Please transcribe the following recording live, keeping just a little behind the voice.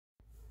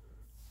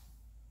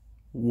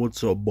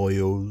What's up,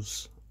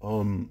 boyos?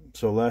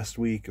 So last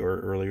week or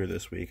earlier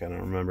this week, I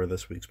don't remember.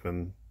 This week's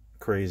been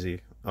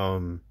crazy. I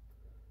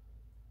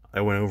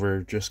went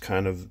over just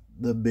kind of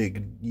the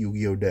big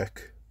Yu-Gi-Oh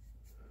deck,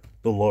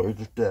 the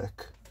large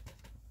deck,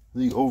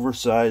 the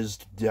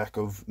oversized deck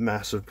of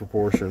massive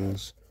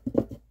proportions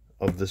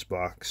of this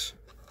box,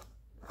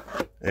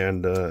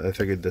 and I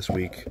figured this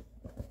week,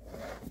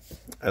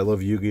 I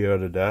love Yu-Gi-Oh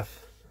to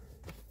death,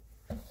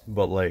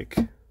 but like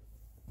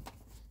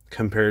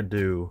compared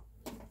to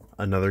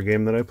another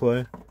game that I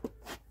play,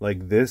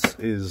 like this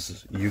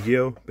is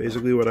Yu-Gi-Oh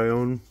basically what I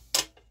own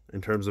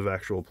in terms of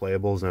actual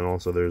playables, and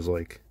also there's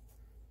like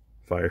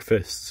Fire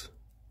Fists,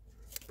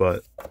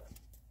 but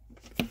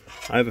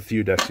I have a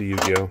few decks of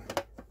Yu-Gi-Oh,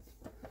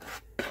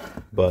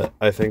 but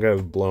I think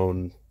I've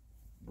blown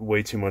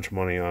way too much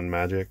money on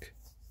Magic.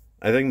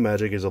 I think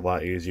Magic is a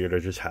lot easier to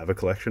just have a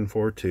collection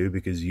for too,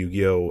 because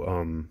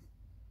Yu-Gi-Oh,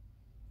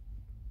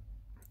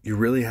 you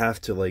really have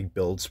to like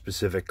build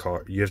specific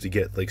cards. You have to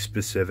get like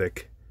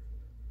specific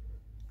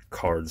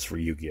cards for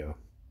Yu-Gi-Oh.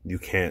 You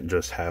can't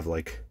just have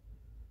like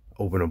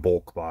open a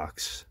bulk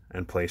box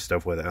and play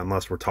stuff with it,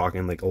 unless we're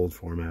talking like old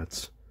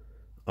formats.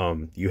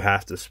 You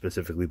have to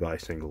specifically buy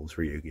singles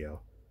for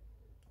Yu-Gi-Oh,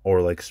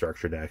 or like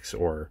structure decks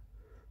or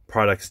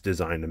products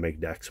designed to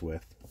make decks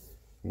with.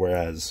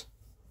 Whereas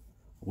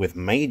with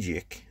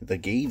Magic the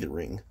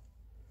Gathering,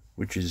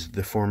 which is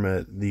the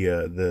format,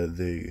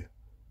 the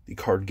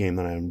card game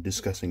that I'm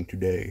discussing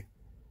today,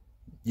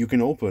 you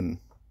can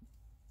open,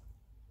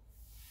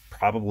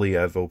 probably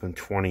I've opened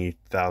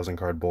 20,000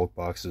 card bulk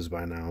boxes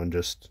by now and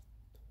just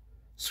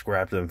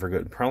scrapped them for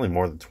good. Probably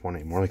more than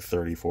 20, more like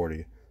 30,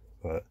 40,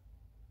 but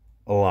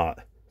a lot,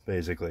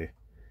 basically.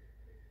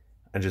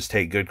 And just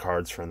take good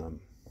cards from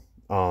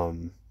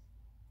them.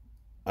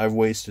 I've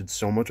wasted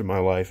so much of my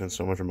life and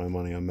so much of my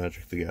money on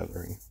Magic the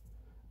Gathering.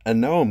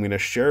 And now I'm going to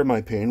share my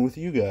pain with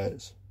you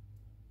guys.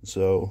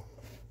 So,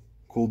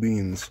 cool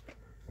beans.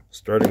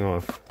 Starting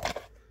off,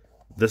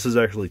 this is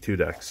actually two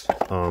decks.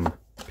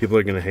 People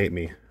are going to hate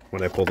me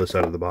when I pull this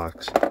out of the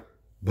box,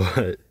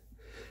 but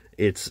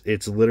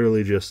it's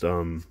literally just,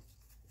 here,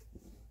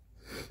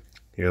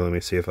 let me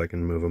see if I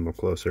can move them up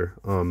closer.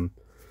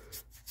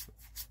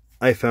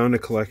 I found a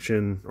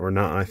collection, or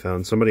not I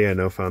found, somebody I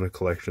know found a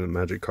collection of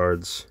Magic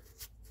cards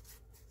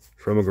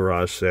from a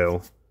garage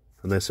sale,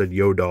 and they said,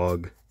 "Yo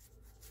dog,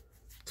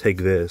 take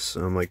this."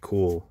 And I'm like,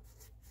 cool.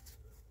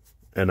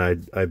 And I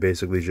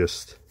basically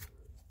just,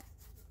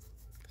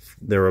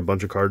 there were a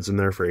bunch of cards in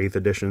there for 8th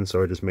edition,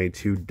 so I just made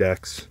 2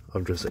 decks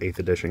of just 8th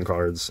edition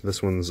cards.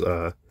 This one's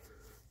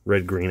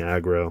red-green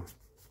aggro.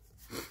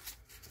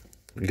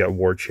 You got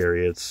War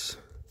Chariots,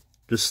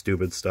 just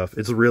stupid stuff.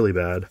 It's really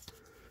bad,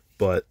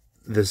 but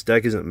this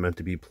deck isn't meant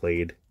to be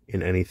played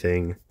in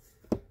anything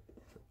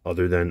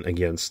other than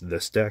against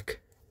this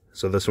deck.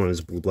 So this one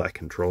is blue-black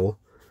control,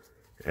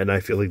 and I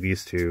feel like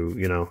these two,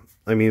 you know,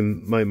 I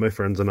mean, my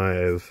friends and I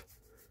have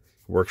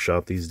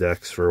workshopped these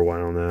decks for a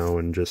while now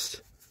and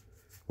just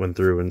went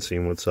through and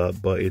seen what's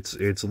up, but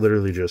it's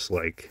literally just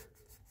like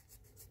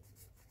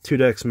 2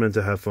 decks meant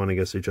to have fun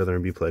against each other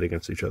and be played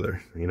against each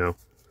other, you know?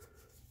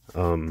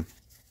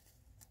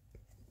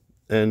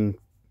 And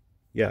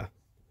yeah,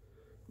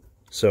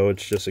 so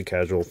it's just a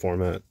casual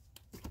format.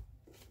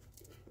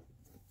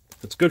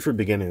 It's good for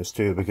beginners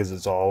too, because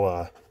it's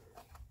all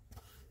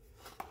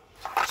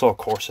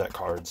core set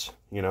cards,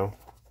 you know?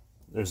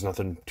 There's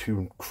nothing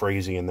too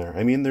crazy in there.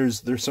 I mean,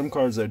 there's some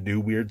cards that do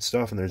weird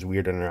stuff and there's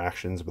weird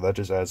interactions, but that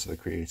just adds to the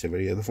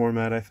creativity of the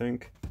format, I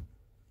think.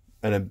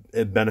 And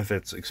it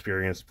benefits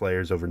experienced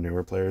players over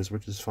newer players,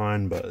 which is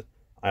fine, but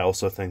I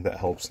also think that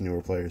helps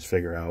newer players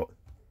figure out,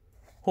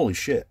 holy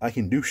shit, I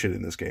can do shit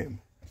in this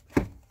game.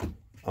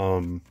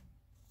 So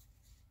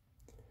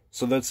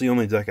that's the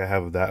only deck I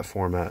have of that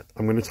format.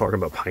 I'm going to talk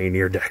about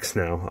Pioneer decks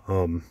now.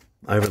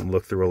 I haven't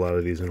looked through a lot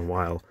of these in a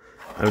while.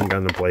 I haven't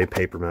gotten to play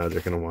Paper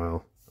Magic in a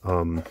while.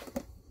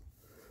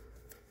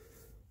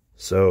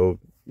 So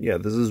yeah,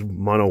 this is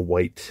mono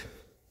white,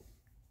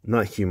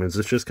 not humans,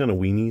 it's just kind of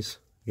weenies,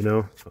 you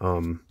know.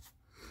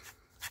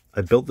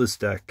 I built this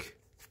deck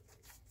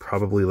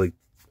probably like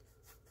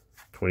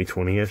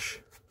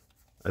 2020-ish.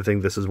 I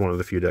think this is one of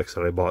the few decks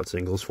that I bought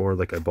singles for,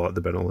 like I bought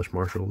the Ben Olish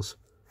Marshalls.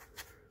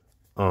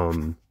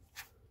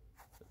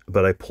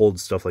 But I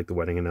pulled stuff like the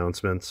wedding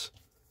announcements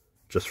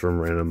just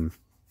from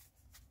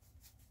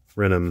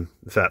random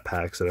fat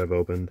packs that I've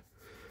opened.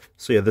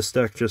 So yeah, this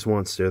deck just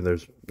wants to,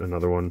 there's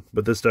another one,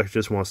 but this deck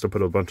just wants to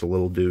put a bunch of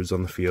little dudes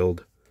on the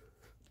field,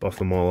 buff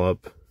them all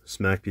up,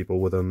 smack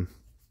people with them.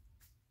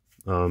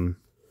 And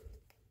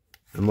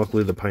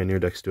luckily the Pioneer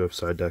decks do have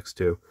side decks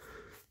too.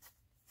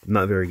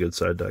 Not very good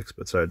side decks,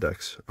 but side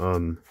decks.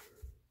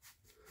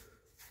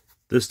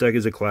 This deck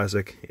is a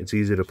classic. It's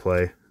easy to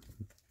play.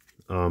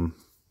 You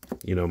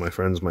know, my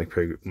friends, my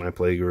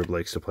play group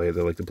likes to play it.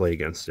 They like to play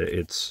against it.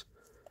 It's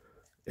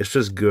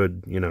just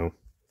good, you know.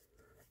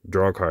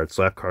 Draw a card,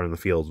 slap card on the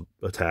field,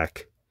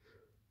 attack.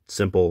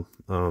 Simple,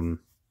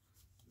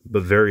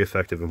 but very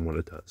effective in what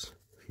it does,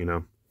 you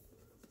know?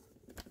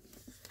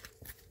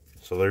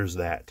 So there's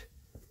that.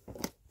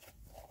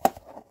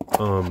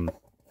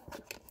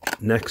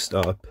 Next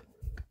up,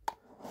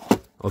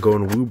 I'll go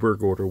in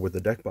Wooburg order with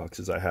the deck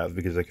boxes I have,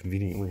 because I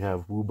conveniently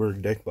have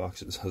Wooburg deck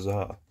boxes.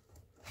 Huzzah!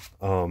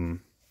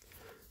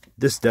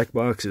 This deck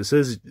box, it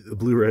says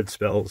blue-red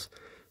spells,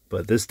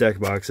 but this deck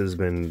box has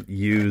been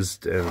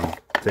used and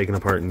taken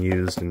apart and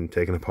used and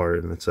taken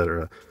apart and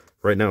etc.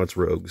 Right now it's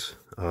rogues,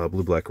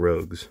 blue-black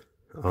rogues.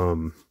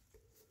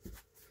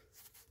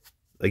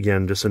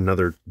 Again, just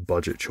another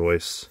budget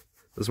choice.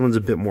 This one's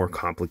a bit more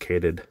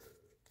complicated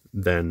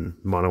than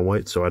mono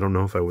white, so I don't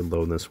know if I would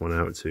loan this one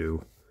out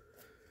to,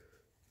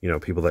 you know,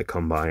 people that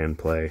come by and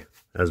play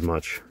as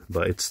much,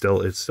 but it's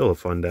still a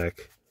fun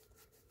deck.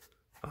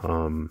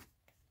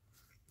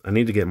 I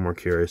need to get more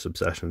Curious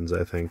Obsessions,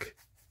 I think,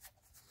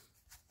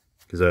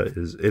 because it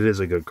is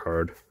a good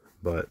card.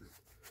 But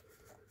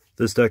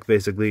this deck,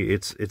 basically,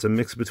 it's a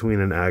mix between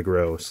an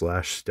aggro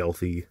 /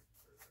 stealthy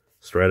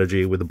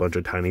strategy with a bunch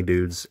of tiny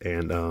dudes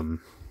and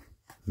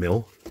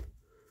mill.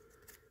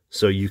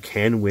 So you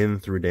can win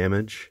through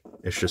damage.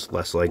 It's just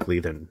less likely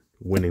than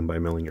winning by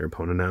milling your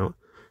opponent out.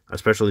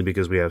 Especially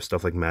because we have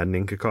stuff like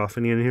Maddening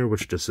Cacophony in here,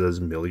 which just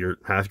says mill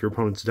half your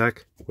opponent's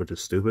deck, which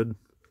is stupid.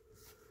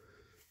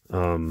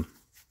 And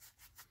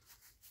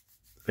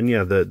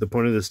yeah, the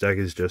point of this deck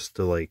is just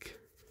to, like,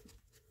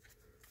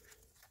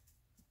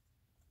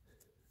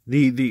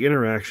 the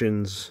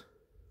interactions,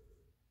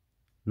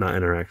 not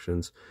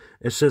interactions,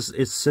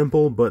 it's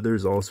simple, but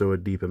there's also a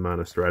deep amount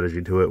of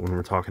strategy to it when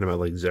we're talking about,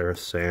 like, Xerath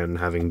Sand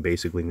having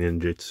basically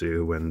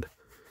ninjutsu, and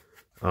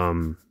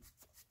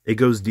it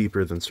goes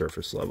deeper than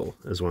surface level,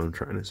 is what I'm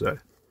trying to say.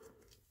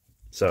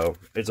 So,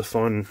 it's a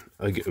fun,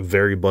 a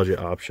very budget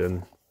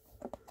option.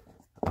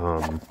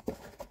 And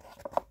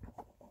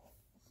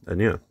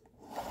yeah.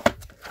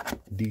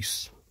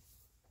 This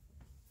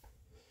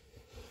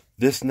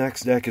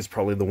next deck is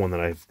probably the one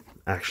that I've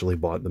actually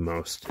bought the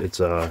most. It's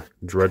a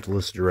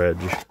Dredgeless Dredge.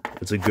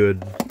 It's a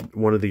good,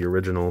 one of the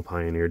original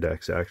Pioneer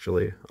decks,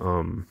 actually.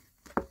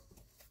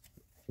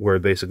 Where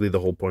basically the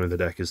whole point of the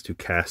deck is to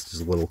cast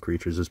as little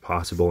creatures as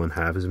possible and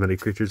have as many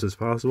creatures as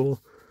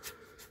possible.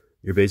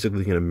 You're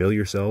basically going to mill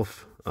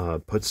yourself,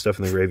 put stuff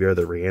in the graveyard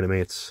that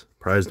reanimates.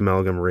 Prized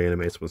Amalgam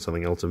reanimates when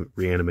something else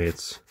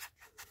reanimates.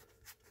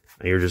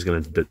 And you're just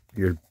gonna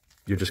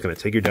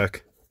take your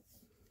deck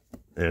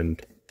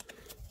and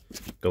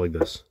go like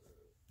this,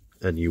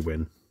 and you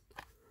win.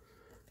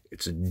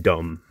 It's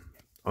dumb.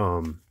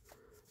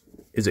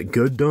 Is it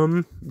good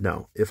dumb?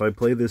 No. If I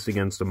play this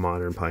against a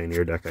modern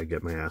Pioneer deck, I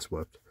get my ass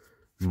whipped.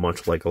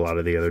 Much like a lot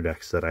of the other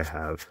decks that I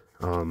have.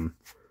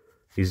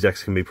 These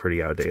decks can be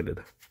pretty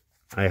outdated.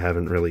 I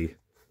haven't really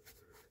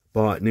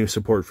bought new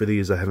support for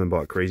these. I haven't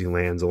bought crazy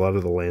lands. A lot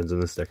of the lands in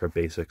this deck are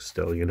basic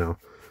still, you know.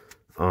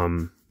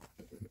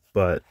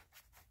 But,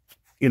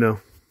 you know,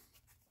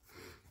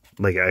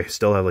 like, I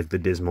still have, like, the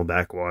Dismal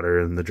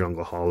Backwater and the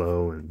Jungle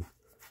Hollow and,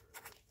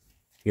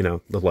 you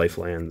know, the life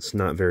lands.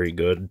 Not very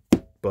good,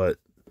 but,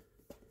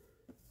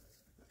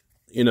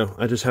 you know,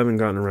 I just haven't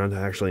gotten around to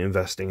actually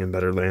investing in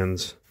better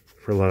lands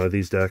for a lot of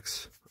these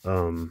decks.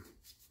 I'd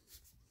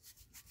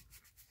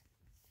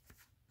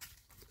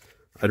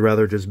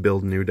rather just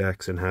build new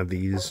decks and have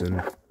these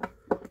and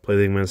play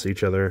them against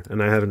each other,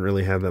 and I haven't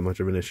really had that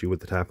much of an issue with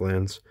the tap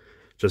lands,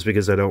 just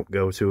because I don't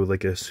go to,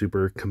 like, a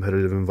super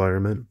competitive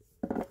environment.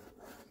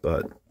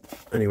 But,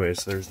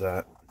 anyways, there's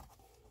that.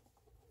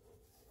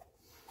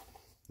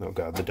 Oh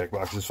god, the deck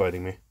box is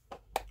fighting me.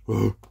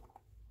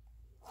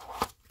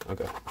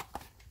 Okay.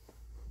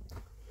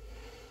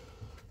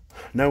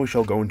 Now we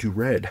shall go into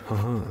red.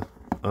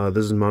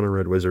 This is Mono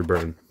Red Wizard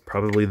Burn.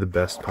 Probably the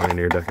best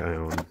Pioneer deck I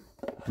own.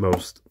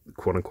 Most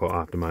quote-unquote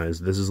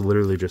optimized. This is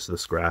literally just the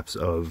scraps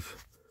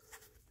of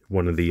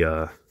one of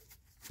the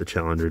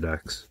Challenger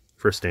decks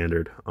for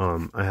Standard.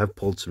 I have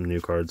pulled some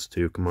new cards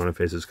too. Kimono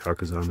Faces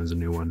Kakuzan is a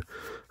new one.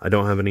 I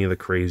don't have any of the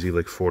crazy,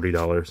 like,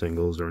 $40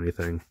 singles or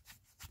anything.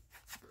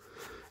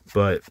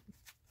 But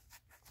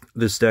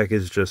this deck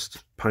is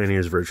just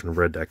Pioneer's version of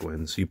Red Deck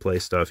Wins. You play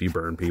stuff, you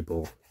burn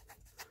people.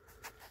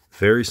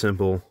 Very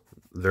simple,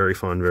 very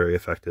fun, very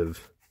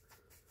effective,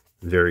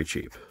 very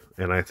cheap.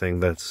 And I think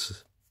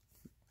that's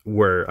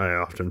where I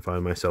often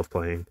find myself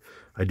playing.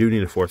 I do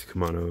need a fourth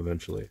Kimono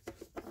eventually.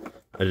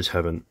 I just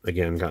haven't,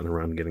 again, gotten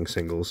around to getting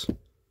singles.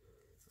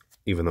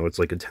 Even though it's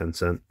like a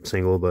 10-cent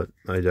single, but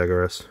I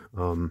digress.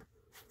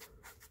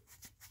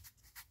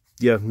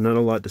 Yeah, not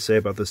a lot to say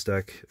about this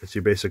deck. It's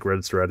your basic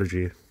red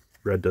strategy.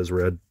 Red does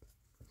red.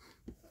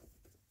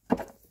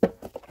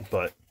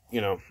 But,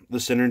 you know, the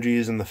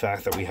synergies and the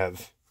fact that we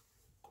have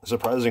a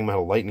surprising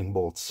amount of lightning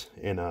bolts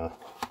in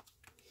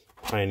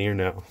Pioneer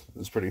now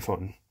is pretty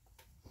fun.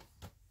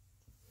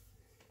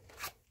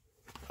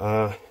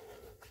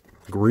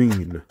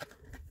 Green.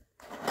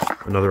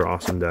 Another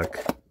awesome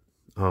deck.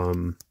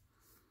 Mono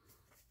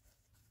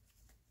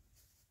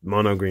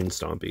Green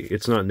Stompy.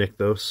 It's not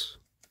Nykthos.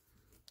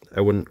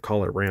 I wouldn't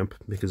call it ramp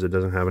because it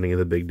doesn't have any of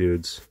the big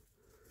dudes.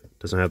 It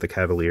doesn't have the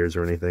Cavaliers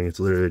or anything.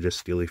 It's literally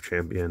just Steelleaf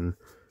Champion,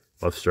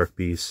 Lovestruck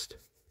Beast.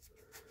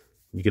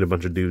 You get a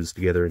bunch of dudes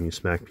together and you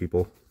smack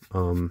people.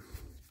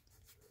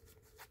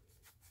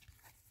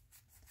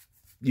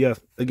 yeah,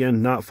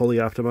 again, not fully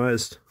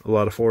optimized. A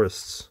lot of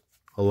forests,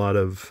 a lot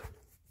of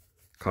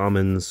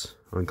commons,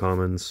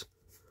 uncommons,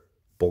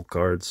 bulk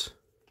cards,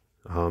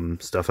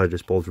 stuff I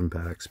just pulled from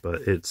packs,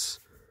 but it's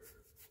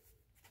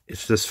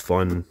just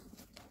fun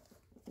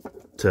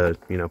to,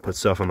 you know, put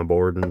stuff on the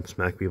board and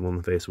smack people in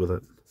the face with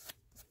it.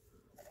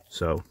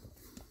 So,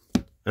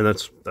 and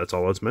that's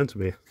all it's meant to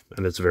be,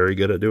 and it's very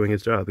good at doing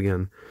its job.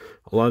 Again,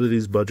 a lot of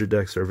these budget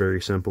decks are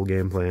very simple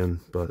game plan,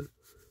 but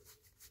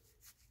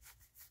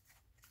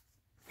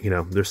you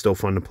know, they're still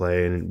fun to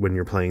play, and when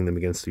you're playing them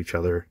against each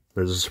other,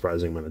 there's a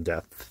surprising amount of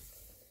depth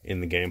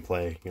in the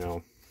gameplay, you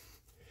know.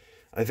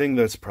 I think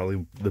that's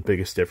probably the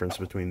biggest difference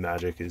between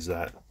Magic and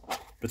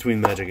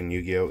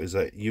Yu-Gi-Oh! Is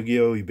that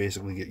Yu-Gi-Oh! You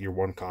basically get your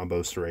one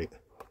combo straight,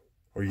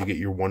 or you get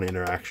your one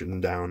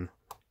interaction down,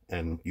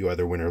 and you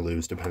either win or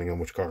lose depending on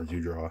which cards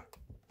you draw.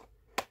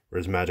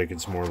 Whereas Magic,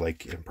 it's more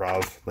like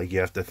improv. Like, you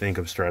have to think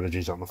of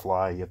strategies on the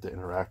fly, you have to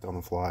interact on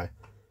the fly.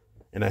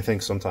 And I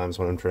think sometimes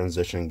when I'm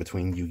transitioning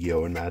between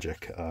Yu-Gi-Oh! And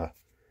Magic,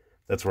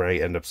 that's where I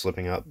end up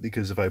slipping up.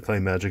 Because if I play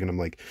Magic and I'm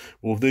like,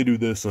 well, if they do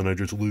this, then I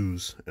just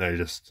lose. And I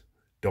just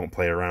don't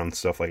play around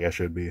stuff like I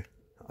should be.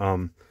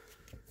 Ran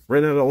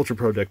out of Ultra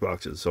Pro deck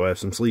boxes, so I have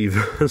some sleeve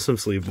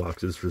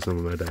boxes for some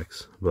of my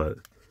decks. But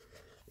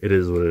it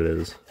is what it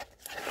is.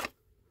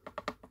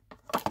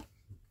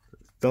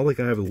 Felt like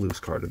I have a loose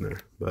card in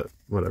there, but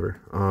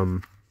whatever.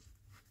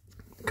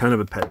 Kind of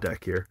a pet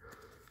deck here.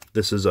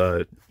 This is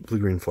a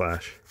Blue-Green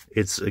Flash.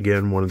 It's,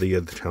 again, one of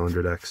the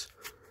Challenger decks.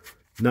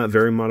 Not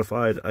very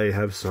modified. I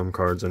have some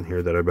cards in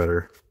here that are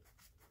better.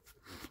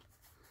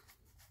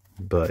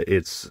 But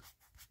it's...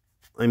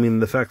 I mean,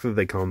 the fact that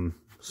they come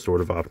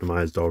sort of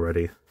optimized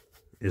already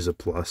is a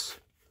plus.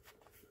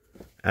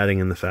 Adding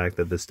in the fact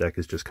that this deck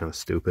is just kind of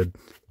stupid.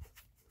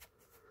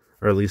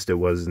 Or at least it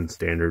was in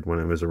Standard when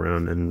I was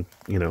around. And,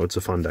 you know, it's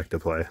a fun deck to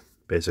play,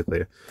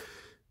 basically.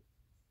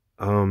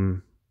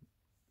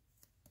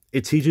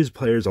 It teaches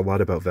players a lot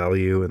about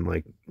value and,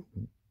 like,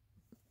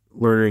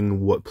 learning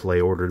what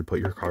play order to put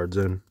your cards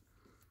in.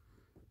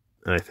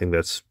 And I think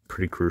that's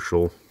pretty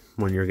crucial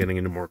when you're getting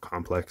into more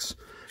complex.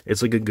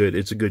 It's like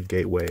it's a good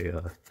gateway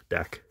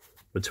deck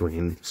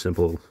between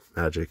simple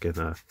Magic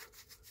and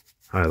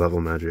high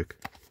level Magic.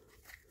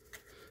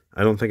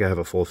 I don't think I have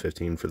a full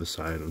 15 for the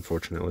side,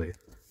 unfortunately.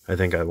 I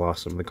think I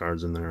lost some of the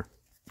cards in there,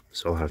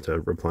 so I'll have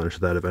to replenish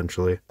that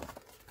eventually.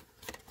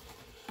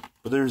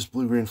 But there's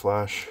Blue-Green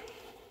Flash.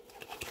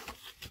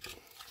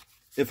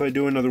 If I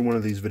do another one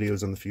of these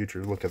videos in the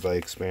future, look if I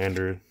expand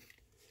or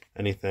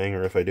anything,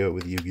 or if I do it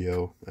with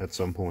Yu-Gi-Oh! At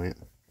some point,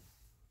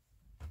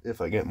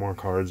 if I get more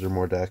cards or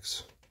more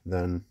decks,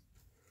 then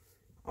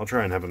I'll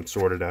try and have them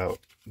sorted out.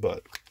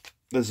 But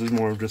this is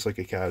more of just like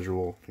a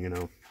casual, you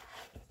know,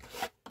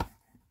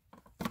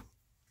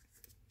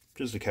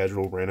 just a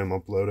casual random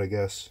upload, I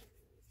guess.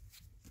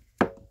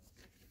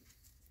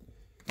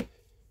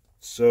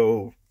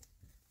 So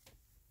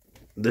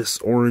this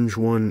orange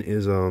one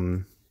is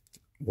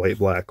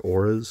white-black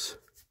auras.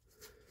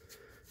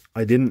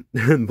 I didn't,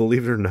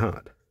 believe it or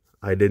not,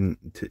 I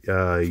didn't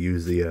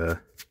use the,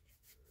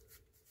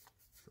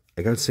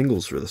 I got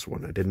singles for this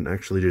one. I didn't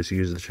actually just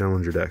use the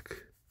Challenger deck.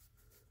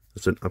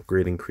 It's an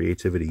upgrade in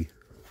creativity.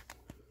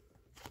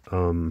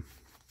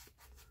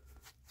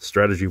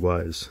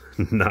 Strategy-wise,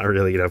 not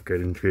really an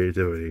upgrade in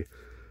creativity.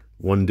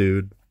 One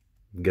dude,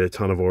 get a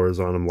ton of auras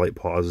on him, light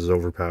pause is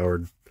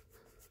overpowered.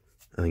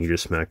 I think you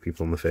just smack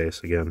people in the face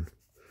again.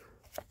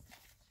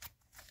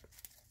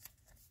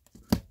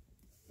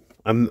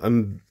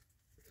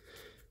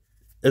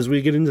 As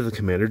we get into the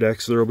Commander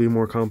decks, there will be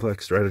more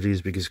complex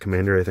strategies, because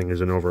Commander, I think,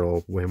 is an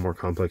overall way more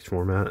complex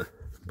format.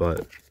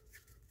 But,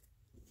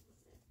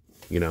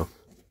 you know,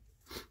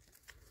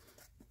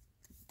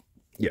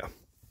 yeah.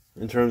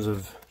 In terms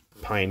of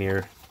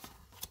Pioneer,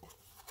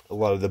 a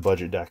lot of the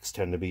budget decks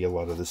tend to be a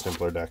lot of the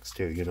simpler decks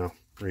too, you know,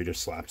 where you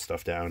just slap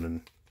stuff down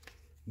and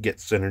get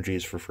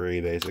synergies for free,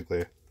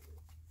 basically.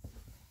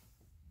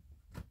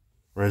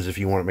 Whereas if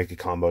you want to make a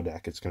combo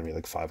deck, it's going to be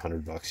like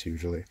 $500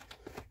 usually.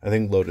 I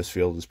think Lotus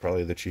Field is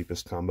probably the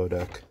cheapest combo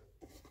deck.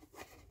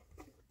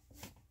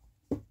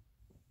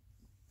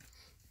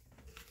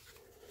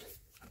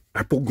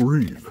 Apple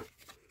Green.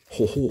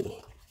 Ho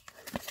ho.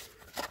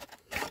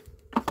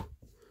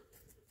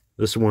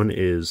 This one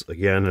is,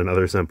 again,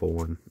 another simple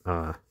one.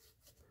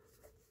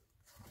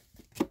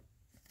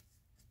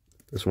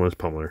 This one is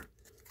Pummeler.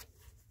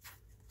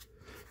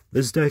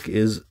 This deck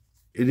is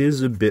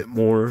a bit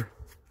more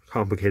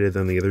complicated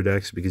than the other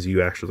decks, because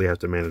you actually have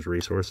to manage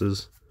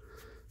resources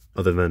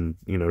other than,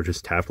 you know,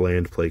 just tap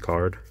land, play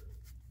card.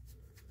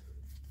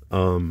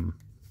 And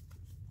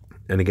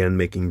again,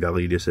 making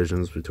value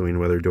decisions between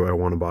whether do I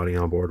want a body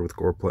on board with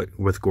Gore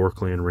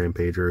Clan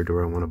Rampager, or do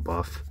I want to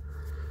buff.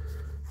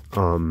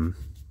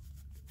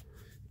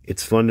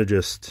 It's fun to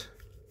just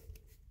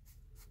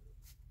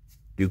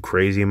do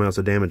crazy amounts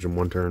of damage in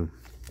one turn.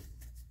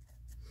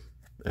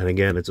 And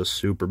again, it's a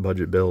super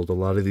budget build. A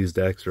lot of these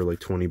decks are like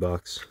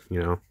 $20,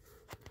 you know.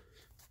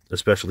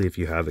 Especially if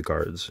you have the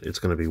cards, it's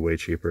going to be way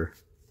cheaper.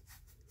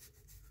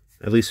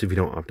 At least if you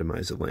don't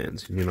optimize the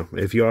lands. You know,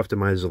 if you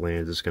optimize the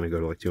lands, it's going to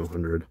go to like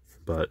 200.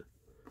 But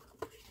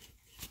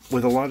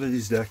with a lot of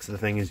these decks, the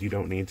thing is you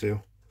don't need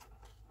to.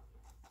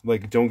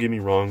 Like, don't get me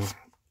wrong.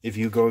 If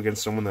you go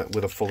against someone that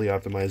with a fully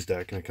optimized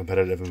deck in a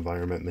competitive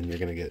environment, then you're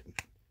going to get...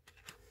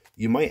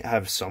 You might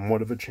have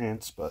somewhat of a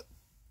chance, but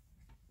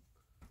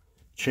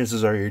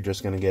chances are you're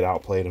just going to get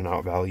outplayed and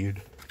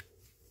outvalued.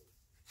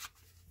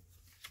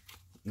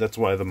 That's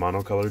why the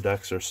monocolor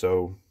decks are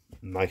so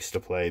nice to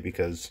play,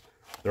 because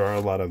there are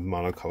a lot of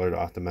monocolored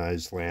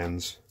optimized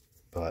lands,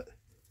 but,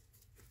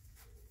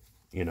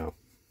 you know,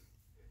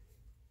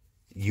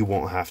 you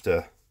won't have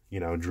to, you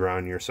know,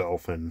 drown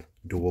yourself in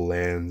dual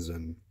lands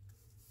and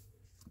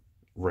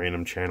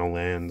random channel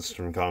lands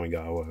from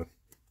Kamigawa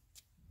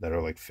that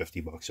are like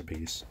 $50 a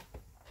piece.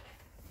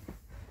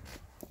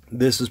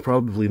 This is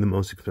probably the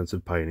most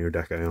expensive Pioneer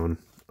deck I own.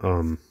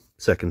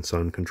 Second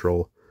Sun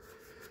Control.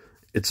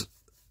 It's,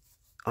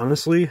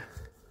 honestly,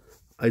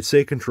 I'd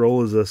say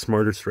Control is a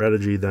smarter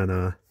strategy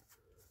than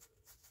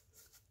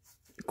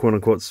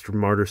quote-unquote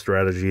smarter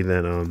strategy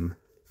than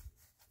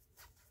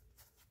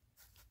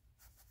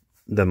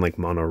like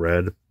Mono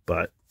Red,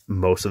 but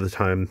most of the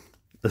time,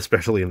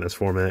 especially in this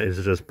format,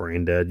 it's just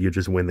brain dead. You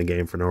just win the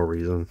game for no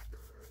reason.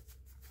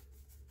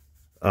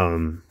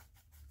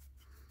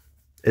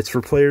 It's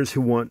for players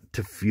who want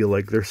to feel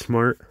like they're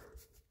smart,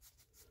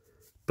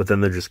 but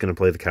then they're just going to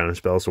play the counter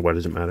spell, so why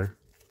does it matter?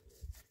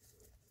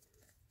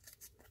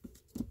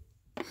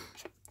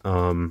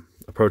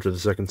 Approach of the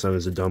Second Sun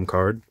is a dumb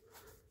card.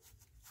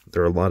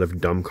 There are a lot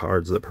of dumb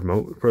cards that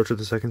promote Approach of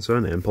the Second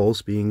Sun.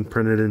 Impulse being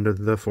printed into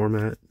the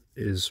format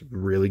is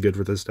really good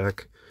for this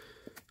deck.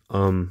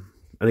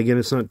 And again,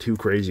 it's not too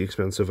crazy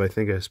expensive. I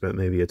think I spent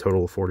maybe a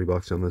total of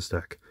 $40 on this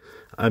deck.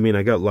 I mean,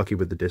 I got lucky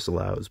with the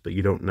disallows, but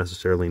you don't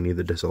necessarily need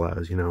the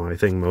disallows, you know. I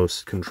think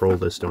most Control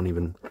lists don't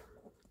even...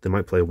 They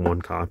might play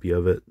one copy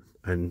of it,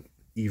 and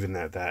even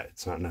at that,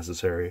 it's not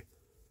necessary.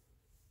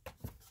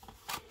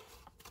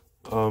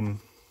 So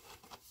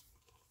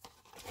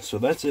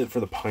that's it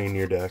for the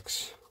Pioneer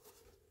decks.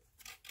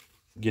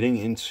 Getting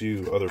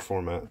into other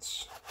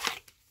formats.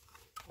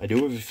 I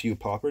do have a few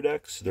Pauper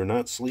decks. They're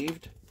not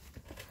sleeved.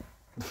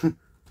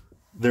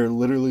 They're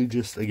literally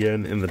just,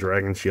 again, in the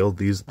Dragon Shield.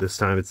 This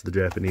time it's the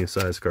Japanese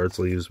size card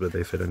sleeves, but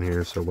they fit in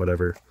here, so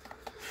whatever.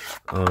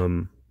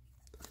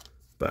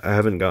 But I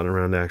haven't gotten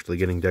around to actually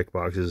getting deck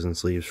boxes and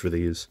sleeves for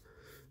these.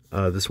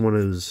 This one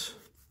is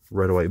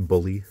Red White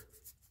Bully,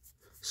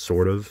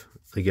 sort of.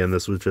 Again,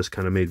 this was just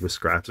kind of made with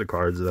scraps of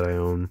cards that I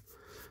own,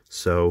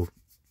 so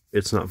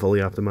it's not fully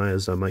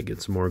optimized. I might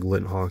get some more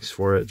Glint Hawks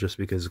for it, just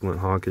because Glint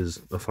Hawk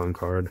is a fun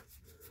card.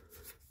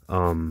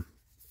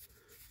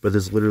 But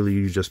this literally,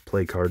 you just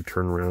play card,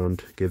 turn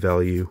around, get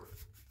value.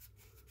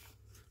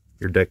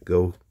 Your deck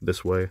go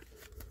this way.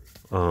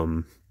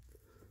 So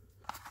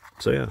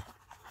yeah.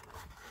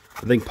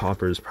 I think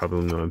Pauper is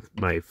probably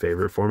my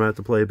favorite format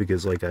to play,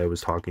 because like I was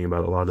talking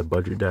about, a lot of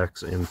budget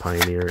decks in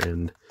Pioneer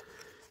and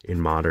in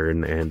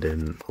Modern and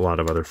in a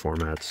lot of other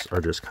formats are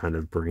just kind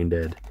of brain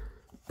dead.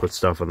 Put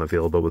stuff on the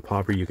field, but with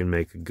Pauper you can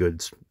make a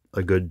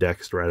good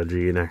deck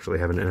strategy and actually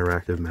have an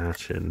interactive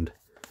match and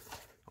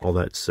all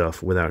that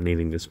stuff without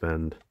needing to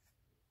spend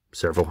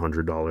several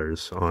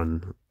 $100s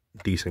on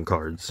decent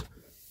cards,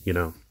 you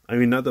know. I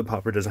mean, not that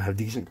Pauper doesn't have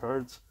decent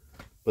cards,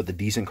 but the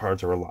decent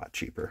cards are a lot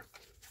cheaper.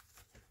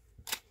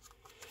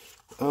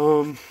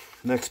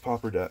 Next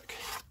Pauper deck.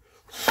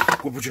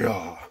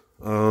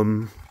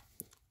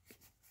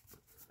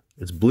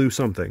 It's blue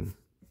something.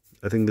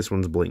 I think this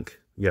one's Blink.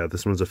 Yeah,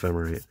 this one's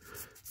Ephemerate.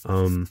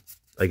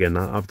 Again,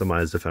 not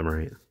optimized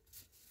Ephemerate.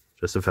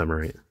 Just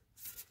Ephemerate.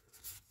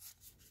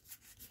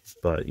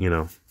 But, you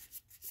know,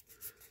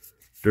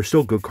 they're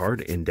still good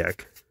card in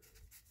deck.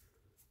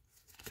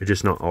 They're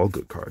just not all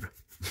good card.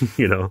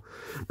 You know,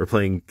 we're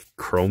playing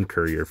Chrome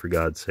Courier, for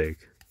God's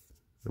sake.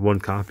 One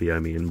copy, I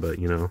mean, but,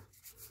 you know,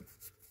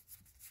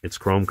 it's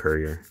Chrome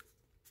Courier.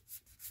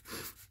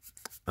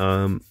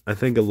 I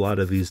think a lot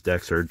of these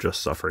decks are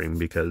just suffering,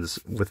 because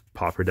with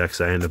Pauper decks,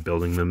 I end up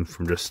building them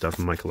from just stuff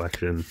in my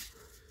collection.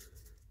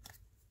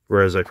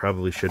 Whereas I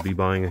probably should be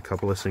buying a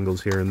couple of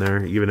singles here and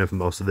there, even if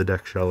most of the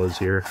deck shell is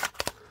here.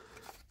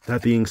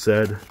 That being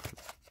said,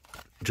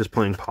 just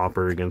playing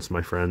Pauper against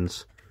my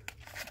friends,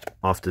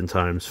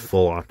 oftentimes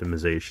full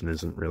optimization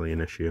isn't really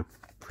an issue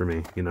for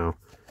me, you know.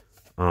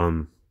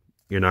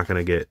 You're not going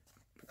to get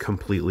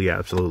completely,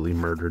 absolutely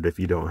murdered if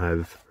you don't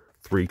have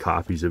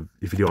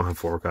if you don't have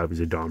 4 copies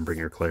of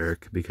Dawnbringer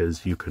Cleric,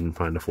 because you couldn't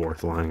find a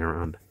 4th lying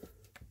around.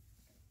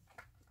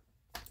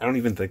 I don't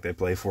even think they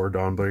play 4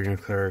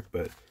 Dawnbringer Cleric,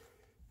 but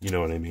you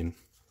know what I mean.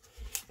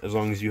 As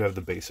long as you have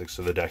the basics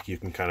of the deck, you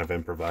can kind of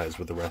improvise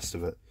with the rest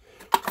of it.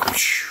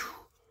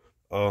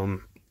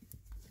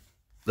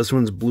 This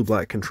one's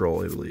Blue-Black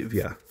Control, I believe,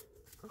 yeah.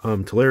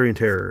 Tolarian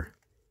Terror.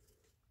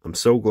 I'm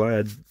so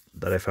glad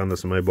that I found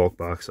this in my bulk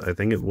box. I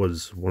think it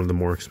was one of the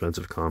more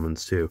expensive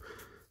commons, too.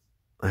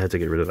 I had to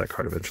get rid of that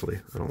card eventually.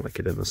 I don't like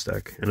it in this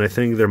deck. And I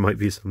think there might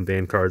be some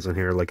banned cards in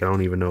here. Like, I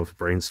don't even know if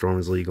Brainstorm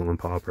is legal in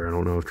Pauper. I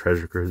don't know if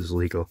Treasure Cruise is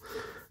legal.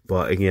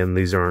 But again,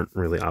 these aren't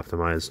really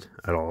optimized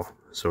at all,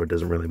 so it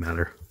doesn't really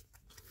matter.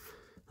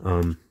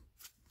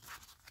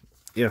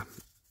 Yeah.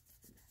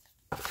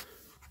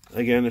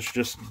 Again, it's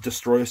just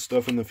destroy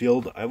stuff in the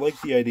field. I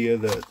like the idea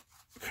that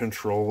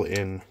control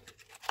in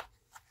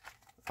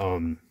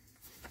Pauper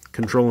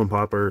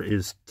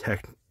is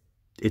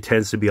it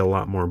tends to be a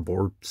lot more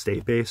board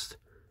state based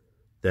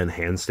than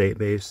hand state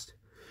based.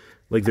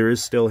 Like, there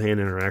is still hand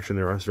interaction,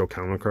 there are still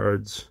counter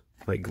cards,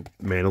 like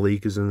Mana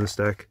Leak is in this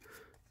deck,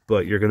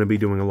 but you're going to be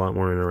doing a lot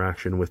more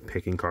interaction with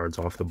picking cards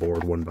off the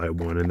board one by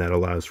one, and that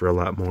allows for a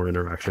lot more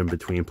interaction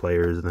between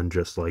players than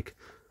just like,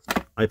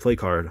 I play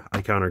card,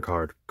 I counter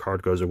card,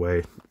 card goes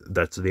away,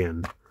 that's the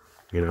end,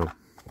 you know.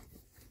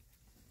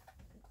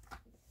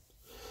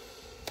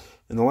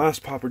 And the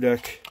last Pauper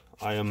deck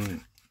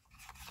that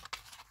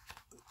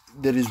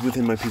is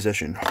within my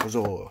possession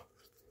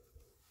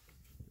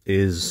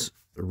is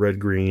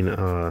red-green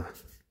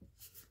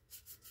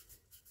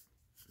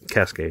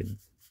Cascade.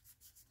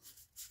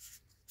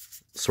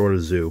 Sword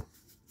of Zoo.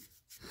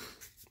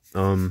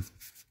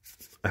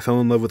 I fell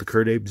in love with the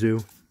Kirdabe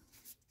Zoo.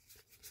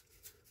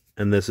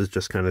 And this is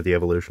just kind of the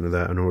evolution of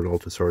that. I know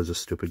Ultrasaur is a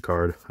stupid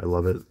card. I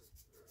love it.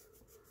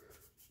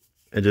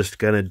 And just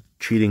kind of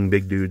cheating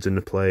big dudes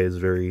into play is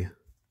very...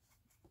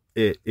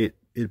 It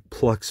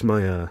plucks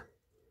my,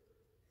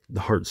 the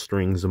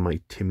heartstrings of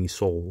my Timmy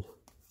soul.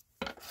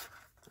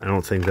 I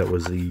don't think that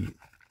was an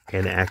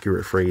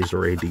accurate phrase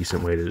or a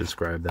decent way to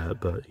describe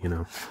that, but, you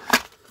know.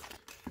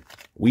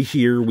 We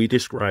hear, we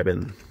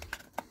describing.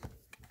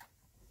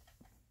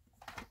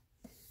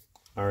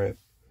 Alright.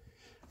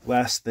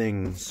 Last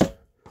things.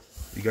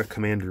 We got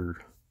Commander.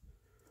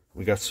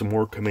 We got some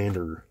more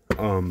Commander.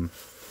 I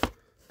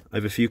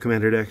have a few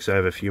Commander decks. I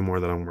have a few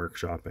more that I'm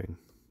workshopping.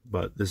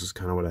 But this is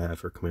kind of what I have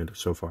for Commander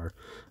so far.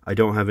 I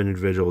don't have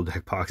individual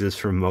deck boxes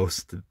for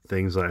most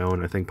things I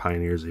own. I think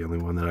Pioneer is the only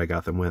one that I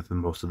got them with, and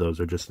most of those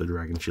are just the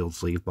Dragon Shield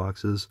sleeve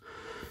boxes.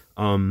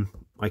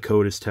 My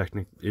code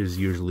is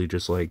usually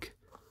just like,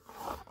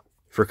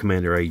 for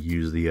Commander I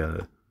use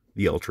the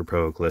Ultra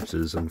Pro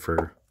Eclipses, and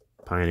for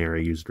Pioneer I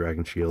use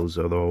Dragon Shields,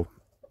 although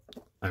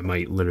I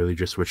might literally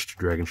just switch to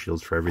Dragon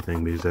Shields for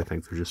everything because I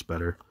think they're just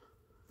better.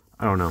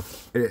 I don't know.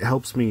 It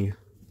helps me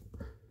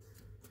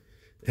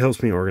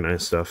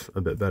organize stuff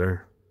a bit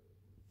better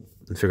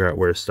and figure out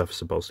where stuff is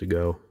supposed to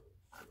go.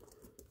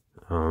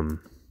 And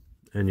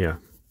yeah,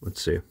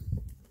 let's see.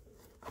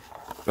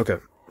 Okay,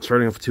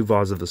 starting off with 2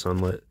 Vase of the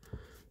Sunlit.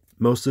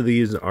 Most of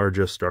these are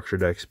just structure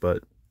decks,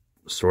 but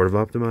sort of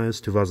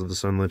optimized. 2 Vase of the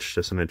Sunlit's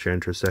just an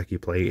Enchantress deck. You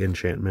play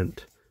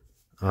enchantment,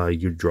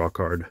 you draw a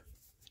card,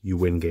 you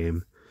win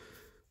game.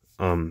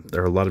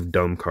 There are a lot of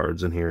dumb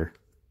cards in here.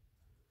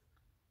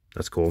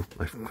 That's cool.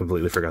 I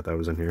completely forgot that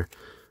was in here.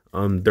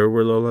 There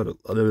were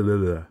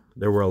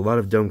a lot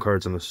of dumb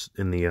cards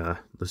in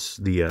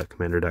the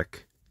Commander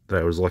deck that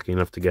I was lucky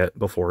enough to get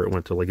before it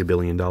went to like $1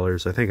 billion. I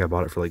think I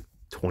bought it for like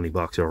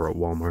 $20 over at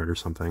Walmart or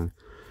something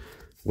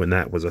when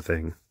that was a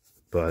thing.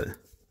 But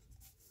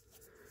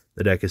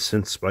the deck has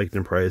since spiked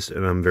in price,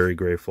 and I'm very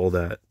grateful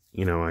that,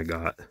 you know, I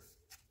got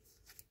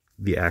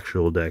the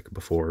actual deck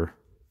before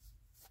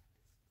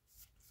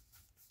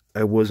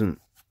I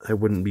wouldn't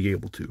be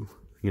able to,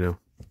 you know.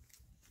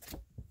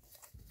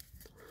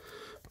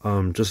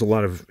 Just a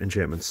lot of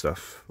enchantment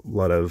stuff, a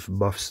lot of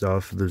buff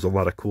stuff. There's a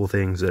lot of cool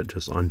things that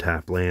just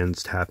untap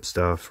lands, tap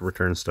stuff,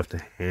 return stuff to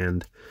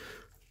hand.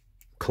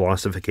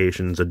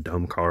 Colossification's a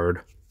dumb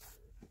card.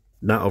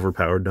 Not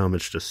overpowered dumb,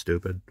 it's just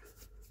stupid.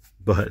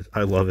 But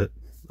I love it.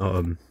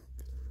 And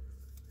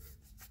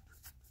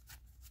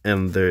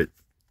I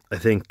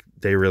think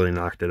they really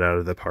knocked it out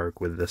of the park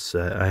with this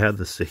set. I had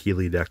the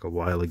Saheeli deck a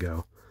while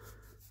ago.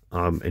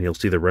 And you'll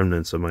see the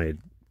remnants of my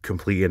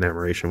complete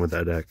enamoration with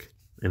that deck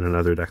in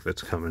another deck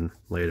that's coming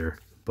later.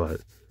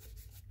 But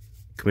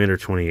Commander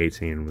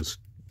 2018 was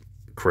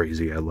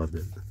crazy. I loved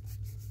it.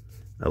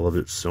 I loved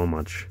it so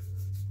much.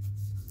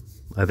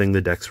 I think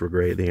the decks were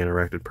great. They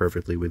interacted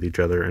perfectly with each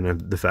other,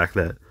 and the fact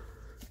that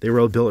they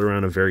were all built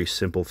around a very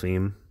simple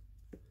theme,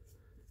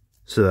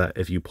 so that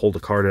if you pulled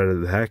a card out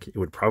of the deck, it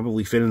would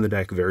probably fit in the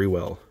deck very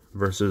well,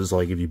 versus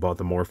like if you bought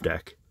the Morph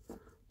deck,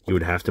 you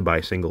would have to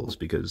buy singles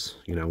because,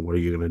 you know, what are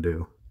you going to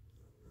do?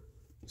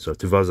 So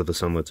 2 Vase of the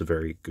Sunlit's a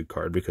very good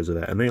card because of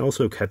that. And they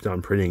also kept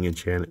on printing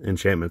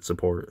enchantment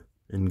support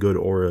and good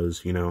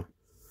auras, you know.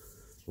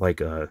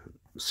 Like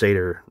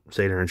Satyr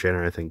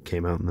Enchanter, I think,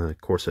 came out in the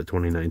core set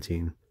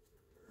 2019.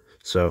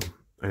 So,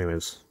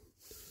 anyways.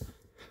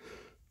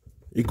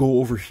 You go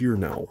over here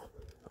now.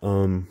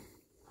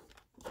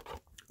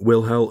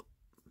 Wilhelt,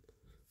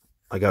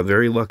 I got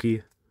very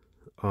lucky.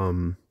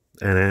 And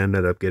I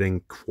ended up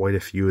getting quite a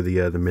few of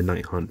the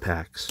Midnight Hunt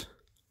packs.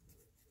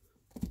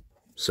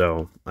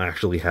 So, I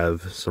actually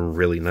have some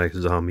really nice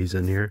zombies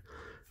in here,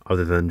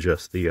 other than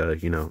just the,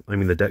 you know, I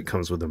mean, the deck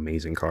comes with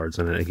amazing cards,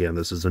 and again,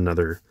 this is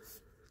another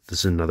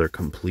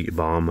complete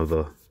bomb of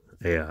a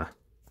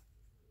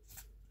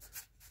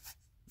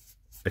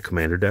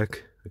Commander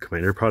deck, a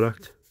Commander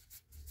product.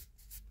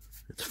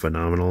 It's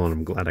phenomenal, and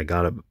I'm glad I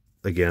got it,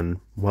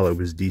 again, while it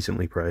was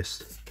decently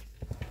priced.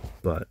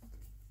 But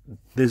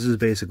this is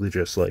basically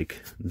just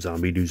like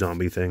zombie do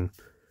zombie thing.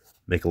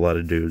 Make a lot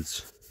of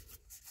dudes,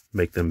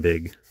 make them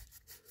big,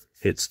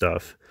 hit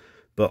stuff.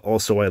 But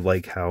also I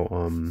like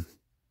how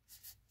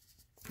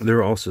there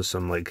are also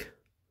some like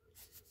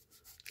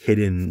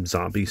hidden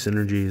zombie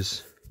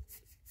synergies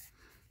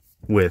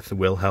with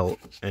Wilhelt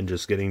and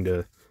just getting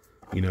to,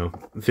 you know,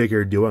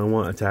 figure, do I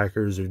want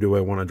attackers or do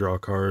I want to draw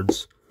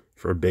cards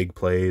for big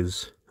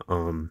plays?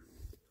 And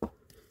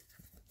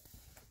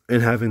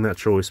having that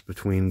choice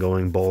between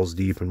going balls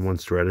deep in one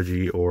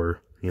strategy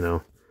or, you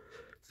know,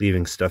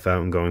 leaving stuff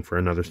out and going for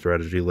another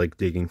strategy like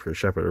digging for a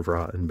Shepherd of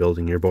Rot and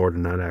building your board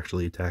and not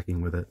actually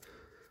attacking with it,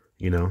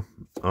 you know?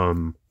 I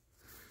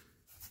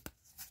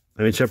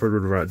mean, Shepherd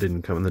of Rot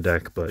didn't come in the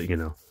deck, but, you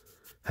know,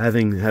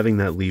 having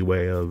that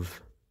leeway of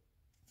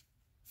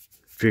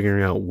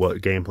figuring out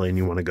what game plan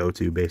you want to go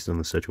to based on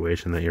the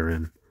situation that you're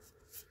in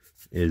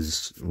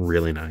is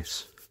really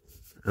nice.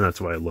 And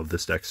that's why I love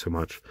this deck so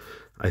much.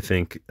 I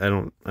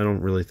don't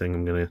really think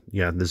I'm gonna,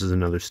 yeah, this is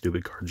another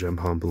stupid card, Gem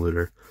Palm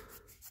Polluter.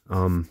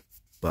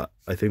 But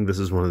I think this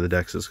is one of the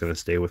decks that's gonna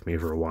stay with me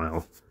for a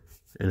while.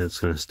 And it's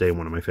gonna stay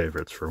one of my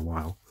favorites for a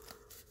while.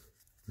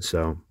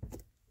 So,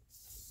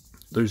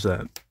 there's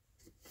that.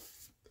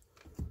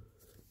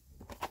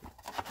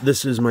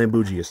 This is my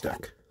Bougiest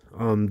deck.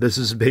 This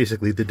is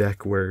basically the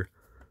deck where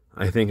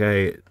I think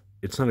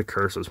it's not a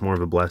curse, it's more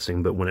of a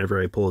blessing, but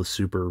whenever I pull a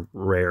super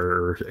rare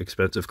or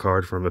expensive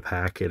card from a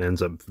pack, it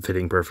ends up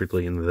fitting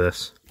perfectly into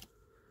this.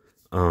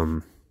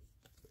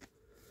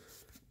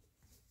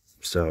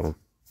 So,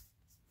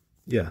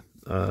 yeah,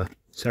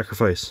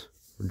 sacrifice.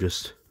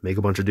 Just make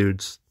a bunch of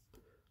dudes,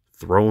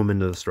 throw them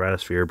into the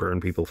stratosphere, burn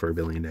people for 1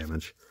 billion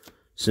damage.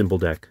 Simple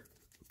deck,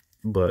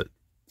 but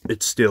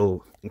it's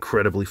still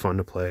incredibly fun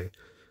to play.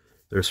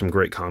 There's some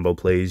great combo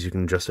plays. You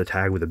can just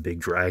attack with a big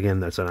dragon.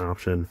 That's an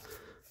option.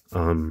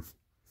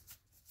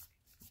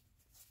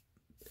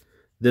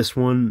 This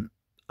one,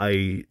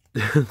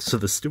 so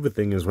the stupid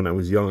thing is when I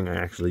was young, I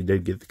actually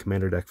did get the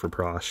commander deck for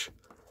Prosh,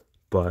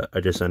 but I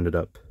just ended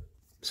up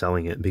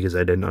selling it because I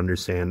didn't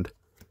understand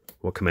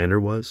what commander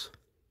was.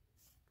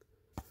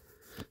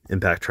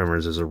 Impact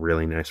Tremors is a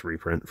really nice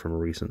reprint from a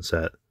recent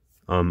set.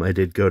 I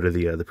did go to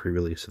the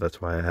pre-release, so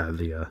that's why I have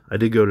the, I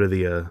did go to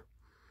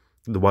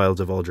the Wilds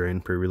of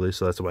Eldraine pre-release,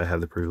 so that's why I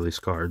have the pre-release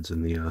cards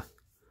and the,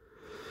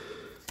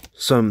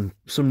 some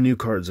new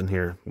cards in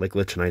here, like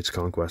Lich Knight's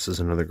Conquest is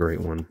another great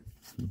one.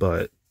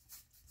 But,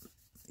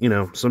 you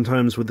know,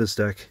 sometimes with this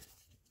deck,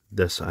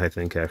 this, I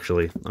think,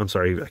 actually, I'm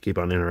sorry, I keep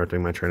on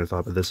interrupting my train of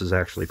thought, but this is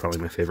actually probably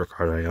my favorite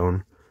card I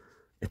own.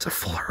 It's a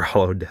Fuller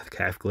Hollow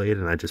Deathcalf Glade,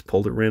 and I just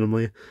pulled it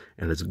randomly,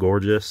 and it's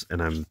gorgeous,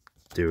 and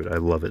dude, I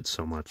love it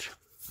so much.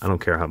 I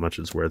don't care how much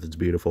it's worth, it's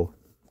beautiful.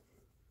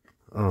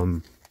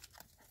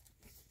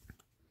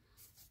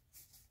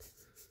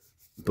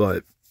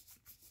 But,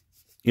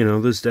 you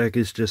know, this deck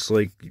is just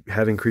like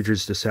having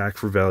creatures to sack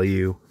for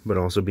value, but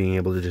also being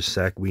able to just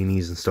sack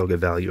weenies and still get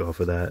value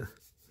off of that,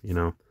 you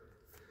know.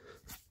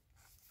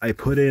 I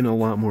put in a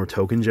lot more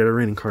token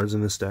generating cards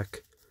in this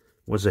deck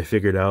once I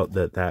figured out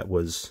that that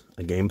was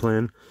a game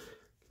plan.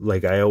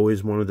 Like, I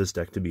always wanted this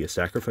deck to be a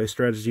sacrifice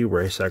strategy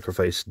where I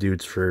sacrifice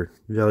dudes for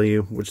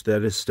value, which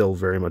that is still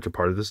very much a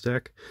part of this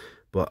deck.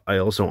 But I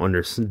also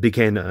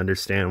began to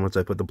understand once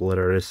I put the Blood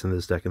Artist in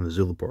this deck and the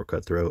Zulaport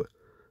Cutthroat,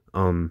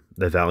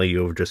 the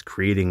value of just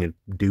creating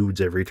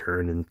dudes every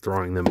turn and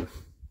throwing them,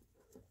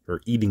 or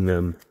eating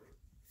them,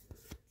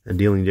 and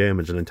dealing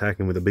damage and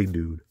attacking with a big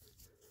dude.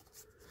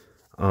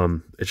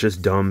 It's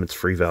just dumb, it's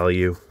free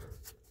value.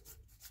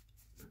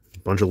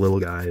 Bunch of little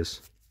guys.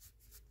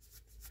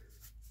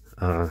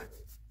 Yeah,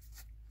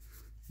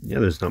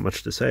 there's not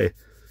much to say.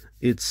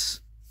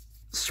 It's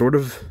sort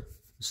of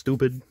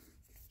stupid,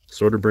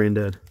 sort of brain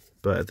dead,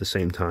 but at the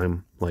same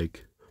time,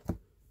 like,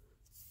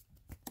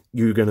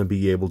 you're gonna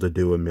be able to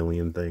do a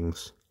million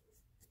things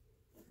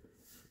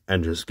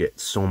and just get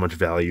so much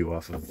value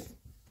off of,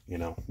 you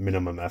know,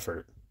 minimum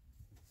effort.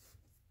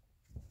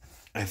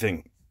 I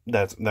think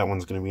that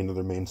one's gonna be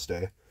another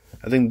mainstay.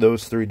 I think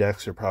those 3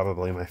 decks are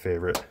probably my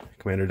favorite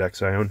commander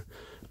decks I own.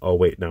 Oh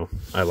wait, no,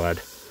 I lied.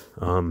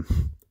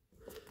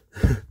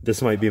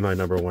 This might be my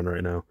number 1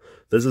 right now.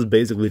 This is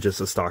basically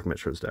just a stock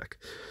Metros deck.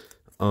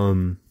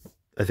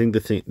 I think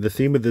the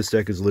theme of this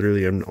deck is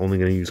literally I'm only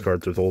going to use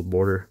cards with Old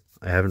Border.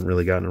 I haven't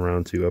really gotten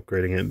around to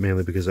upgrading it,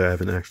 mainly because I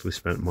haven't actually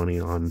spent money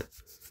on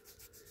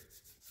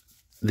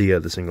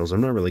the singles.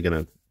 I'm not really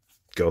going to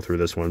go through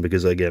this one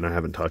because, again, I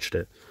haven't touched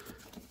it.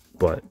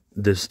 But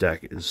this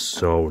deck is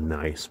so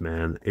nice,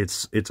 man.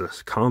 It's a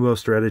combo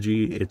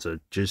strategy. It's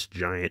a just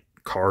giant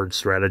card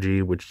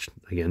strategy, which,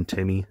 again,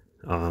 Timmy.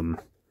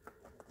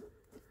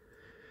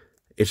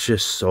 It's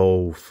just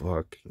so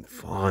fucking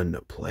fun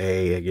to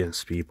play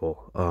against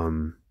people.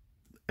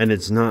 And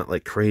it's not,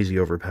 like, crazy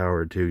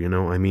overpowered, too, you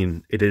know? I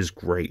mean, it is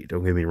great,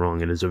 don't get me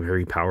wrong. It is a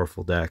very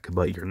powerful deck,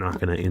 but you're not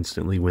going to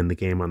instantly win the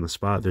game on the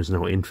spot. There's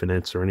no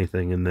infinites or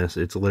anything in this.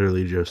 It's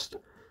literally just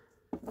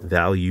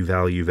value,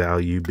 value,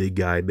 value, big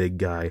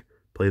guy,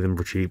 play them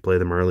for cheap, play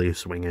them early,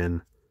 swing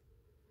in,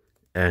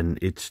 and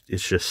it's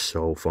just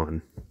so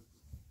fun.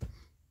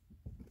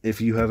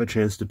 if you have a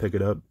chance to pick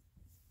it up,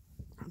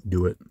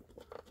 do it.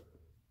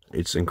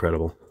 It's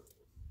incredible.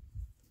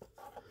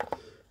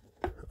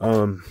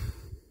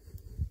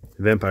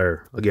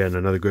 Vampire, again,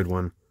 another good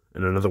one,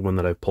 and another one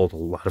that I've pulled a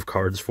lot of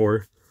cards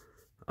for,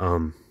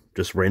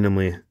 just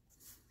randomly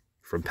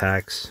from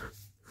packs,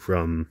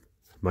 from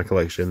my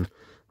collection.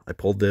 I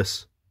pulled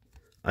this.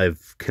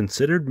 I've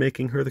considered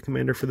making her the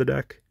commander for the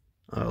deck,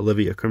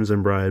 Olivia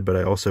Crimson Bride, but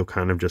I also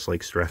kind of just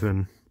like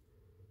Streffin.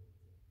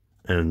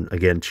 And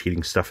again,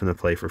 cheating stuff in the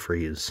play for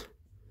free is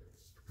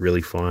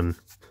really fun.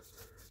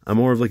 I'm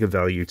more of like a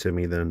value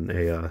Timmy than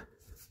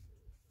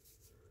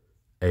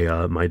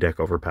a my deck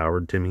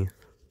overpowered Timmy.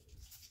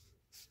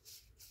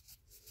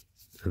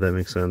 If that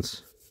makes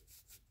sense.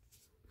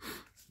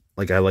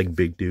 Like, I like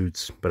big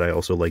dudes, but I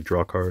also like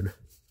draw card.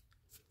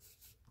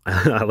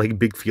 I like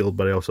big field,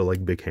 but I also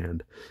like big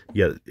hand.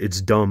 Yeah,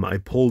 it's dumb. I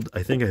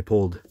think I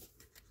pulled,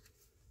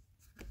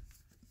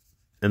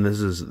 and this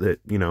is,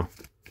 you know,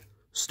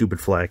 stupid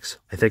flex.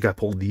 I think I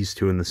pulled these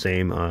two in the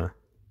same, I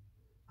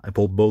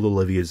pulled both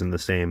Olivias in the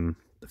same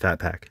fat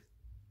pack.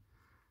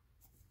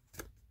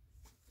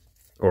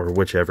 Or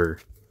whichever,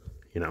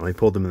 you know, I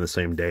pulled them in the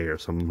same day or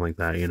something like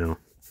that, you know.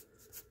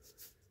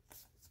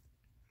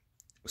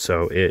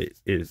 So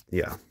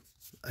yeah.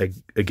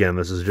 Again,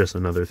 this is just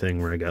another thing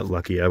where I got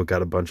lucky. I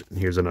got a bunch.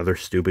 Here's another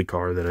stupid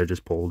card that I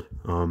just pulled.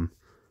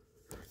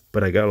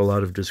 But I got a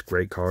lot of just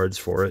great cards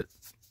for it,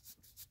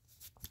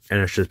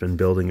 and it's just been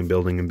building and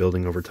building and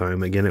building over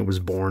time. Again, it was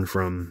born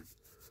from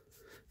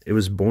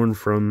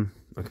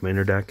a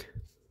commander deck,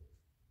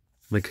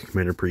 like a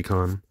commander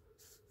precon,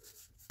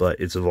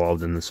 but it's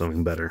evolved into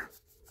something better.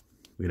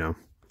 You know,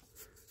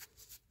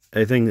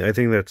 I think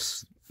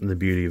that's the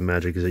beauty of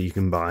Magic, is that you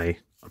can buy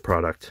a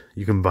product.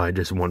 You can buy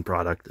just one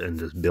product and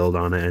just build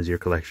on it as your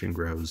collection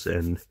grows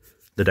and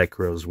the deck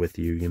grows with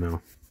you, you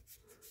know.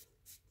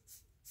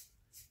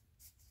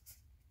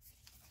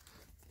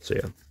 So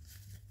yeah.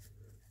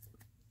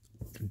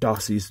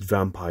 Dossie's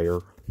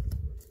Vampire.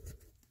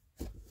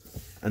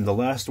 And the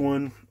last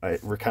one,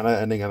 we're kind of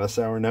ending on a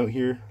sour note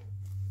here.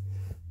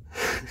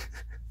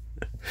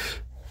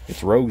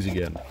 It's Rogues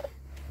again.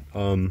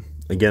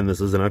 Again, this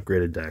is an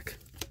upgraded deck.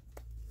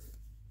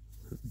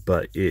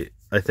 But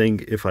I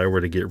think if I were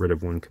to get rid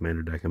of one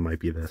commander deck, it might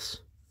be this.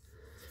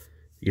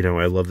 You know,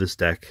 I love this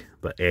deck,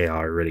 but I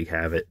already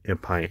have it in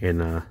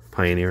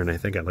Pioneer, and I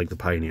think I like the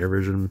Pioneer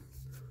version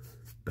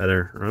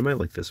better. Or I might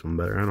like this one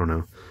better, I don't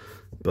know.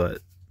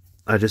 But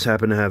I just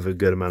happen to have a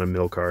good amount of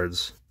mill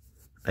cards.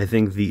 I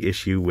think the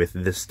issue with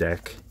this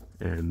deck,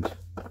 and,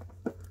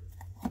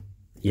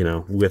 you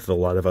know, with a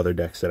lot of other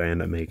decks that I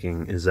end up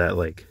making, is that,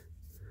 like,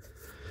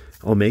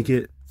 I'll make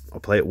it, I'll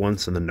play it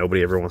once, and then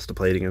nobody ever wants to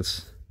play it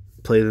against...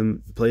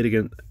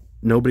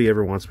 Nobody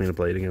ever wants me to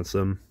play it against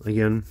them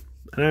again.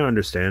 And I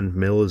understand,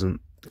 mill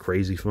isn't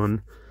crazy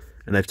fun.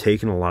 And I've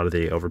taken a lot of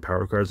the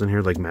overpower cards in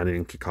here, like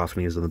Maddening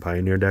Cacophony is in the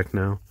Pioneer deck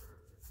now.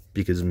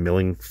 Because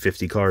milling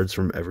 50 cards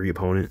from every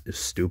opponent is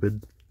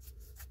stupid.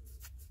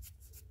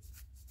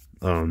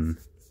 But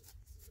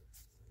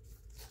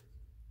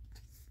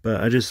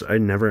I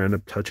never end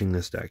up touching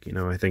this deck, you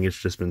know. I think it's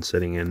just been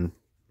sitting in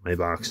my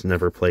box,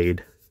 never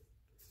played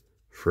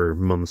for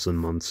months and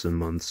months and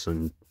months,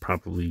 and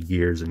probably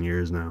years and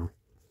years now.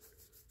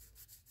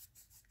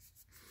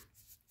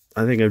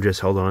 I think I've just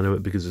held on to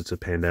it because it's a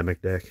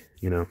pandemic deck,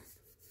 you know,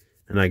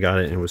 and I got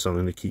it, and it was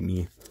something to keep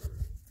me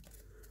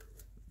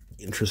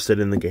interested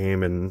in the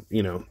game and,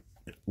 you know,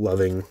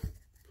 loving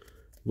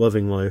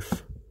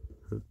life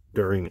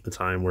during a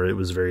time where it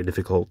was very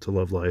difficult to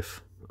love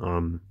life.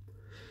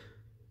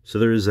 So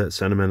there is that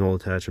sentimental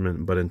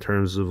attachment, but in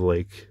terms of,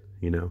 like,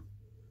 you know,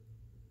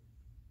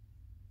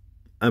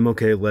 I'm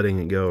okay letting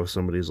it go if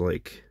somebody's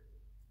like,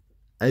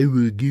 I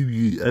will give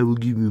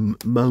you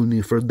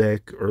money for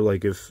deck, or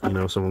like if, you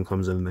know, someone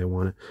comes in and they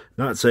want it.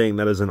 Not saying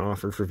that as an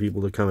offer for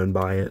people to come and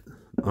buy it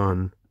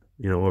on,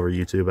 you know, over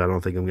YouTube. I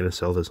don't think I'm going to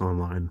sell this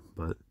online,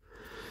 but,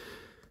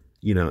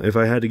 you know, if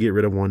I had to get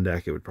rid of one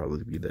deck, it would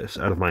probably be this,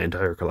 out of my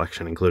entire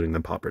collection, including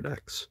the Pauper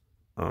decks,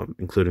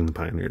 including the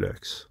Pioneer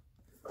decks.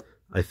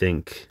 I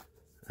think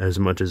as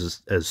much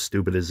as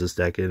stupid as this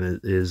deck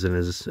is, and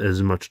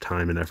as much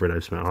time and effort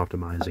I've spent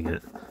optimizing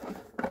it,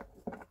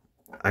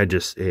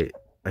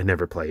 I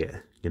never play it,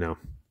 you know.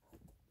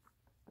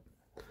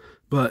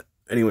 But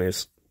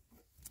anyways,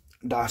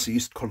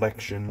 Dossie's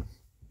collection.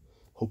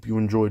 Hope you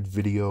enjoyed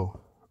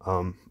video.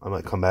 I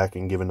might come back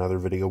and give another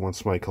video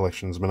once my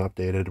collection's been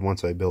updated,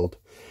 once I build.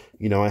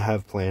 You know, I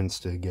have plans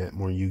to get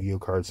more Yu-Gi-Oh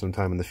cards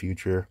sometime in the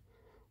future,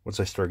 once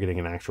I start getting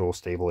an actual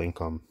stable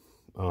income.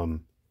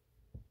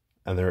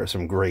 And there are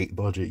some great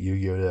budget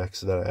Yu-Gi-Oh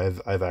decks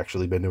that I've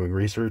actually been doing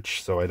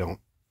research, so I don't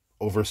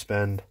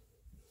overspend.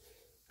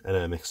 And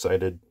I'm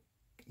excited,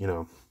 you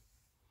know,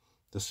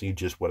 to see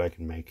just what I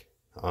can make.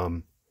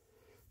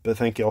 But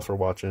thank y'all for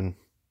watching.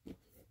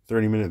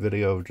 30-minute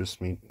video of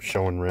just me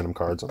showing random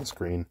cards on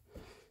screen.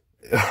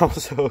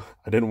 Also,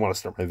 I didn't want to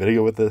start my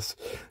video with this.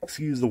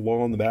 Excuse the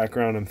wall in the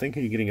background. I'm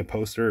thinking of getting a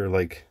poster, or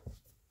like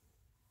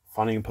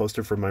finding a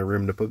poster for my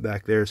room to put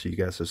back there so you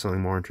guys have something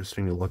more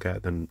interesting to look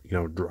at than, you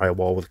know,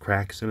 drywall with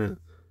cracks in it.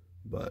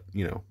 But,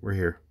 you know, we're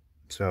here.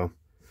 So,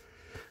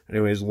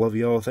 anyways, love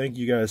y'all. Thank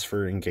you guys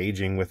for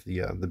engaging with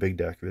the big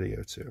deck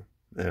video too.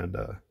 And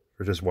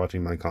for just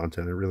watching my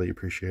content. I really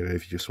appreciate it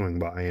if you swing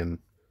by and,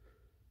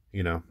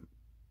 you know.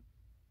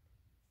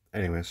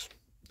 Anyways,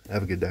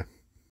 have a good day.